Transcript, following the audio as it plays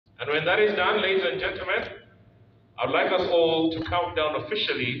And when that is done, ladies and gentlemen, I'd like us all to count down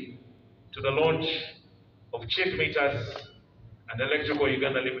officially to the launch of Chint Meters and Electrical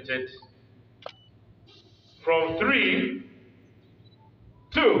Uganda Limited. From 3,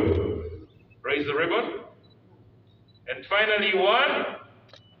 2, raise the ribbon. And finally 1,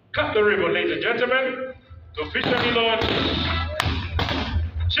 cut the ribbon, ladies and gentlemen, to officially launch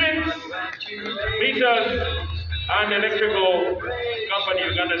Chint Meters and Electrical Company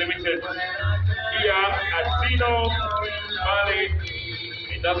Uganda Limited here at Sino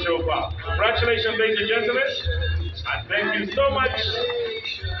Mbale-Uganda Industrial Park. Congratulations, ladies and gentlemen, and thank you so much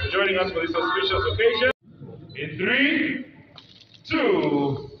for joining us for this auspicious occasion. In 3,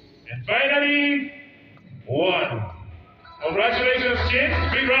 2, and finally 1. Congratulations, Chint.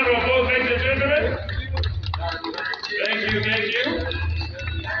 Big round of applause, ladies and gentlemen. Thank you, thank you.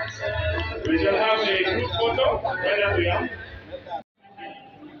 We shall have a group photo right as we are.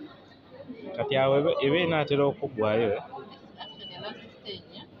 Kati awe ebe inatera okugwayo.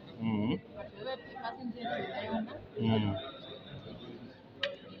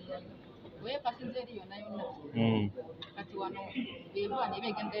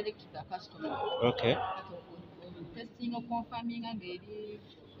 Okay. Testing or confirming and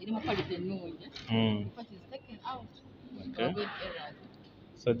Okay.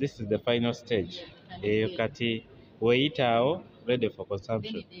 So this is the final stage. Kati weitao ready for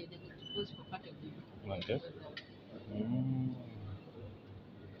consumption. Okay.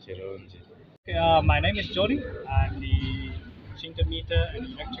 My name is Jody. I'm the Chint Meter and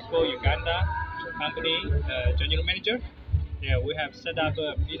Electrical Uganda company general manager. Yeah, we have set up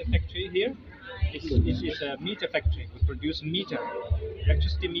a meter factory here. This is a meter factory. We produce meter,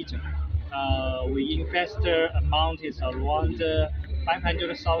 electricity meter. We invest amount is around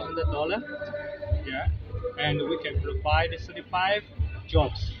 $500,000. Yeah, and we can provide 35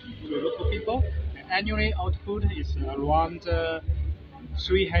 jobs to local people. And annually output is around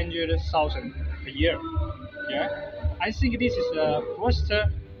 300,000 a year. Yeah, I think this is the first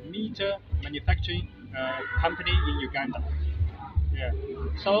meter manufacturing company in Uganda. Yeah,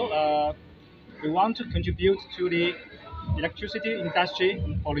 so we want to contribute to the electricity industry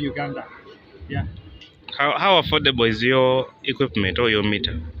for Uganda. Yeah. How affordable is your equipment or your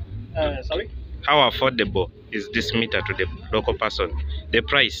meter? Sorry? How affordable is this meter to the local person? The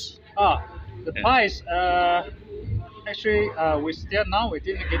price? The price. Actually, we still now we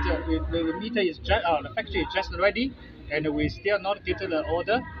didn't get the meter is just the factory is just ready, and we still not get the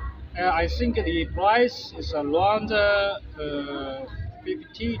order. I think the price is around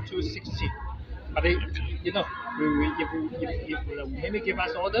 50 to 60. But you know, if maybe give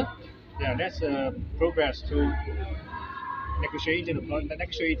us order, yeah, that's progress to negotiate the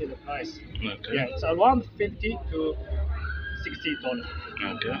price. Okay. Yeah, it's around $50 to $60.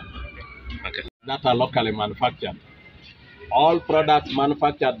 Okay. Okay. That are locally manufactured. All products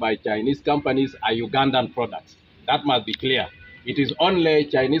manufactured by Chinese companies are Ugandan products. That must be clear. It is only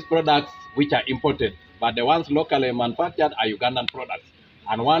Chinese products which are imported, but the ones locally manufactured are Ugandan products.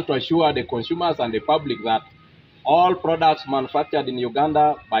 And want to assure the consumers and the public that all products manufactured in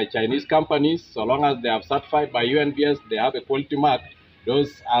Uganda by Chinese companies, so long as they are certified by UNBS, they have a quality mark,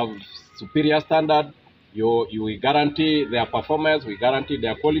 those have superior standard, we guarantee their performance, we guarantee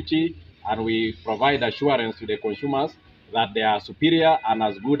their quality, and we provide assurance to the consumers that they are superior and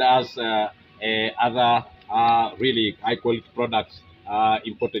as good as other really high quality products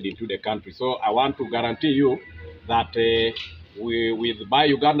imported into the country. So I want to guarantee you that with Buy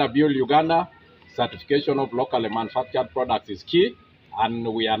Uganda, Build Uganda, certification of locally manufactured products is key, and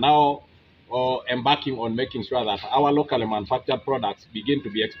we are now embarking on making sure that our locally manufactured products begin to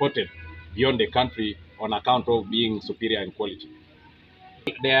be exported beyond the country on account of being superior in quality.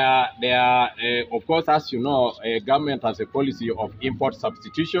 Of course, as you know, government has a policy of import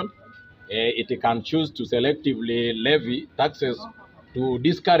substitution. It can choose to selectively levy taxes to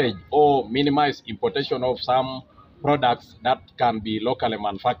discourage or minimize importation of some products that can be locally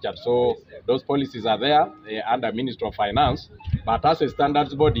manufactured. So those policies are there under Ministry of Finance. But as a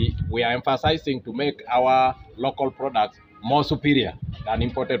standards body, we are emphasizing to make our local products more superior than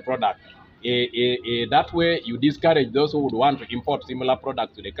imported products. That way, you discourage those who would want to import similar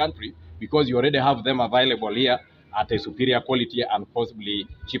products to the country because you already have them available here at a superior quality and possibly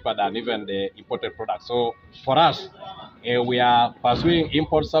cheaper than even the imported products. So for us, we are pursuing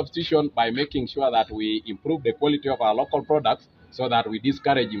import substitution by making sure that we improve the quality of our local products so that we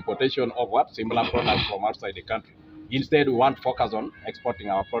discourage importation of similar products from outside the country. Instead, we want to focus on exporting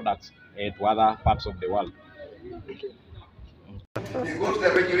our products to other parts of the world. They go to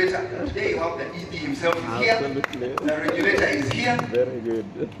the regulator. Today you have the ED himself is here. Absolutely. The regulator is here. Very good.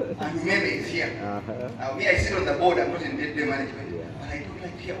 And UMEME is here. Now me, I sit on the board. I'm not in day-to-day management. But I don't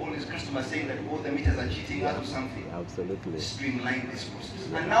like to hear all these customers saying that all the meters are cheating us or something. Absolutely. Streamline this process.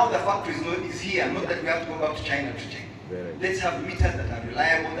 And now the factory is here. Not that we have to go back to China to check. Let's have meters that are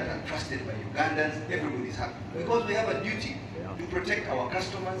reliable, that are trusted by Ugandans. Everybody's happy. Because we have a duty to protect our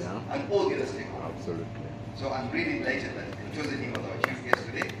customers and all the other stakeholders. Absolutely. So I'm really delighted that you chose him as our chief guest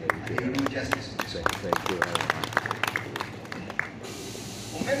today, and he will do justice to this. Thank you very much.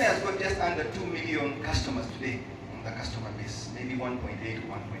 UMEME has got just under 2 million customers today on the customer base, maybe 1.8 to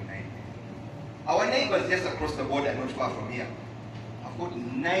 1.9. Our neighbors just across the border, not far from here, have got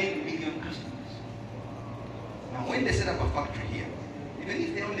 9 million customers. Now when they set up a factory here, even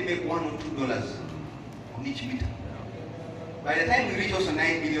if they only make $1 or $2 on each meter, by the time we reach also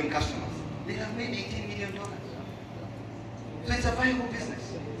 9 million customers, they have made $18 million. So it's a viable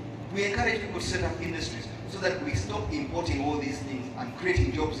business. We encourage people to set up industries so that we stop importing all these things and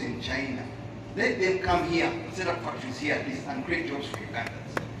creating jobs in China. Let them come here, set up factories here at least, and create jobs for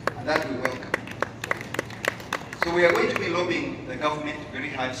Ugandans. And that we welcome. So we are going to be lobbying the government very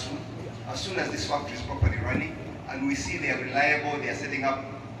hard soon, as soon as this factory is properly running, and we see they are reliable, they are setting up,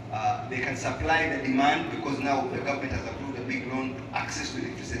 they can supply the demand, because now the government has approved a big loan, access to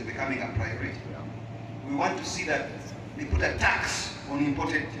electricity is becoming a priority. We want to see that they put a tax on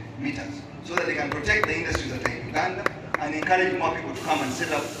imported meters, so that they can protect the industries that are in Uganda and encourage more people to come and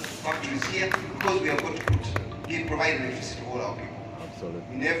set up factories here, because we have got to provide electricity to all our people.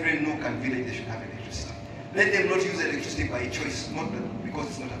 Absolutely. In every nook and village they should have electricity. Let them not use electricity by choice, not because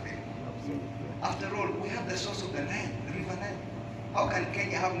it's not available. After all, we have the source of the Nile, the River Nile. How can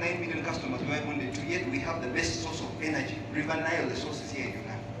Kenya have 9 million customers, yet we have the best source of energy? River Nile, the source is here in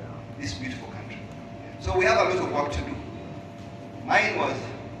Uganda, this beautiful country. So we have a lot of work to do. Mine was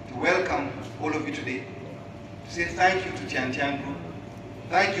to welcome all of you today, to say thank you to Tian Tang Group,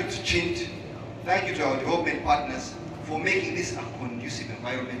 thank you to Chint, thank you to our development partners for making this a conducive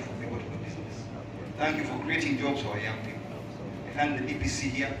environment for people to do business. Thank you for creating jobs for our young people. I thank the DPC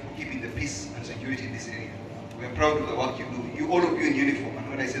here for keeping the peace and security in this area. We are proud of the work you do. All of you in uniform, and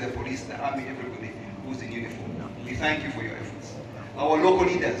when I say the police, the army, everybody who's in uniform, we thank you for your efforts. Our local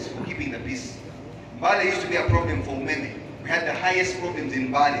leaders for keeping the peace. Mbale used to be a problem for UMEME. We had the highest problems in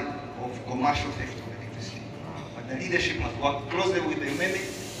Mbale of commercial theft of electricity. But the leadership has worked closely with the UMEME,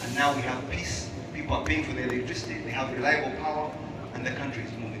 and now we have peace. People are paying for their electricity, they have reliable power, and the country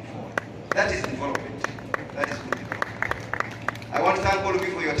is moving forward. That is development. That is good development. I want to thank all of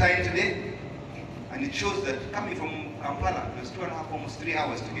you for your time today. And it shows that coming from Kampala, it was 2.5, almost 3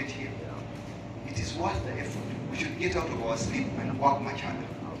 hours to get here. It is worth the effort. We should get out of our sleep and work much harder.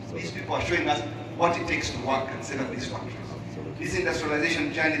 These people are showing us what it takes to work and set up these factories. This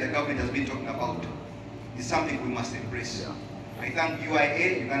industrialization journey the government has been talking about is something we must embrace. I thank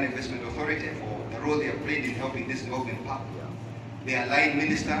UIA, Uganda Investment Authority, for the role they have played in helping this development path. Their line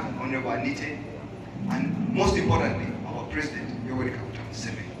minister, Honorable Anite, and most importantly, our president, Yoweri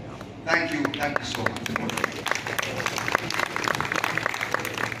Museveni. Thank you so much.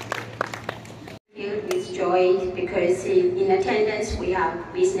 Filled with joy because in attendance we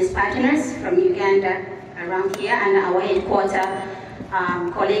have business partners from Uganda around here and our headquarter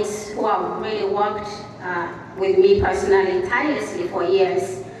colleagues who have really worked with me personally tirelessly for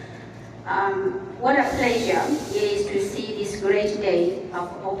years. What a pleasure it is to see this great day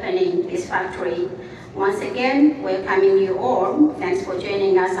of opening this factory. Once again, welcoming you all. Thanks for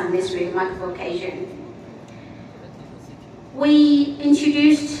joining us on this remarkable occasion. We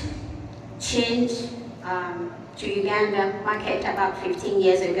introduced Chint to Uganda market about 15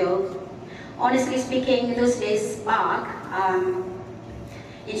 years ago. Honestly speaking, those days back,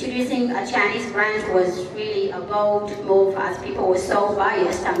 introducing a Chinese branch was really a bold move as people were so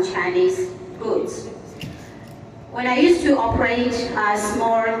biased on Chinese goods. When I used to operate a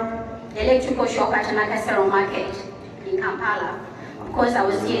small electrical shop at Nakasero Market in Kampala, of course I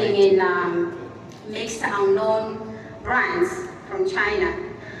was dealing in mixed unknown brands from China.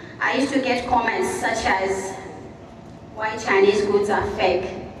 I used to get comments such as, why Chinese goods are fake?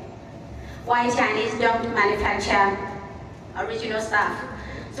 Why Chinese don't manufacture original stuff?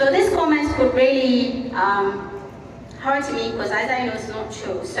 So these comments could really hurt me because as I know it's not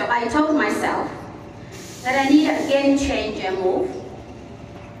true. So I told myself that I need a game changer move.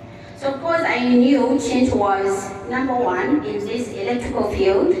 So of course I knew Chint was #1 in this electrical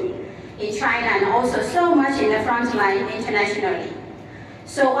field in China and also so much in the front line internationally.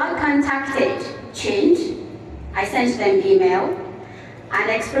 So I contacted Chint, I sent them email and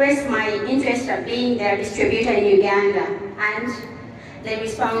expressed my interest of being their distributor in Uganda. And they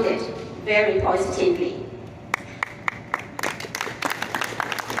responded very positively.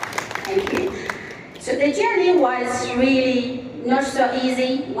 Thank you. So the journey was really not so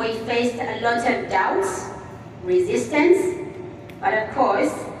easy. We faced a lot of doubts, resistance, but of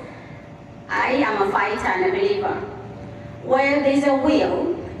course, I am a fighter and a believer. Where there's a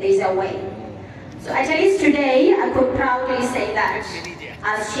will, there's a way. So at least today, I could proudly say that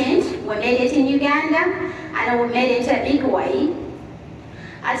as Chint, we made it in Uganda, and we made it a big way.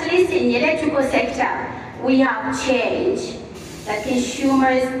 At least in the electrical sector, we have changed the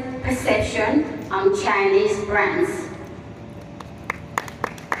consumer's perception on Chinese brands.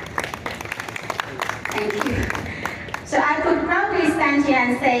 Thank you. So I could proudly stand here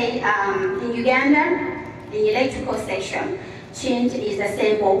and say, in Uganda, in the electrical section, Chint is a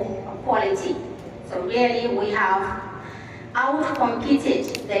symbol of quality. So really, we have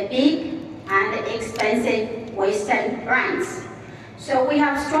outcompeted the big and expensive Western brands. So we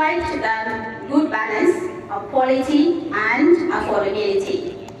have strived the good balance of quality and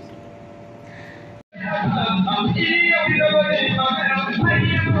affordability.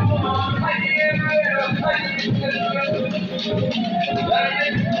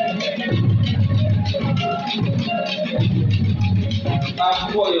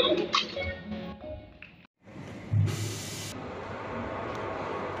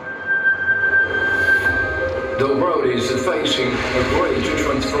 The world is facing a great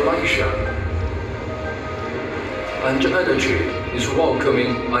transformation, and energy is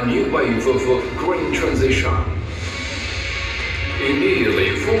welcoming a new wave of green transition. In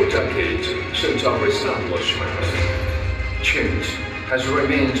nearly 4 decades since our establishment, Chint has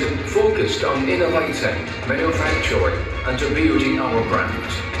remained focused on innovating, manufacturing, and building our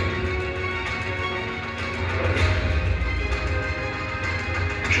brand.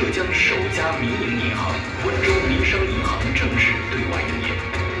 浙江首家民营银行温州民生银行正式对外营业。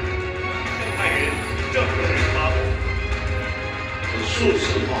派人正式发布。数字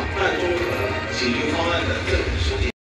化、半综合解决方案的政府实践。